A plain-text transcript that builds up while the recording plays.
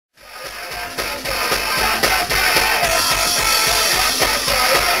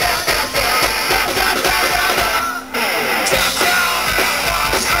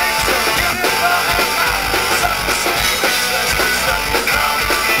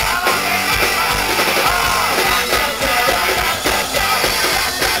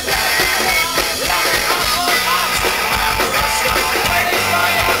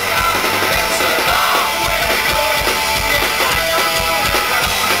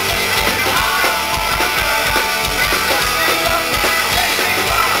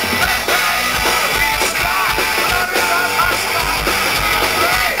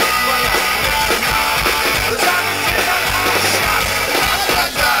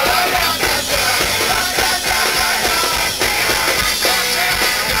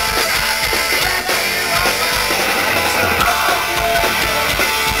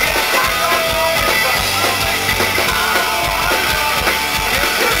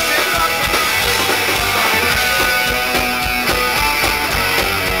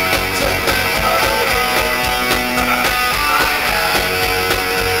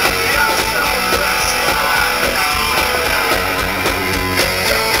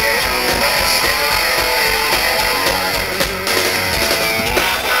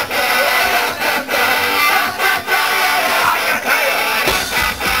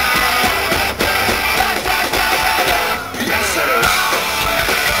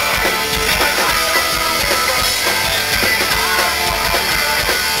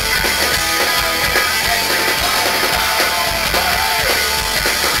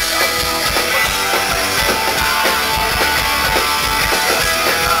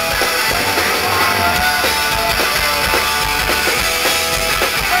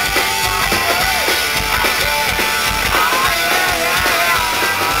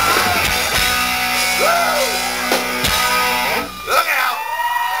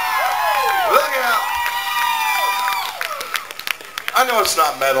I know it's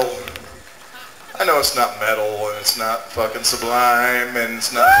not metal. I know it's not metal and it's not fucking Sublime and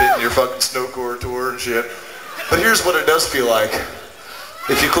it's not fitting your fucking snowboard tour and shit. But here's what it does feel like.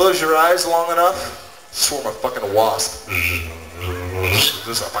 If you close your eyes long enough, swarm a fucking wasp.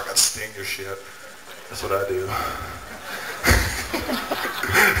 Just if I can sting your shit. That's what I do.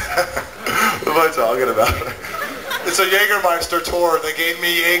 What am I talking about? It's a Jagermeister tour. They gave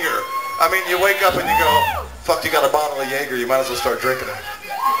me Jaeger. I mean, you wake up and you go, fuck, you got a bottle of Jaeger. You might as well start drinking it.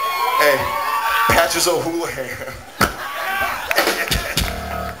 Hey, Patches O'Houlihan.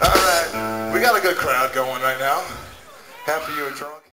 All right, we got a good crowd going right now. Happy you were drunk.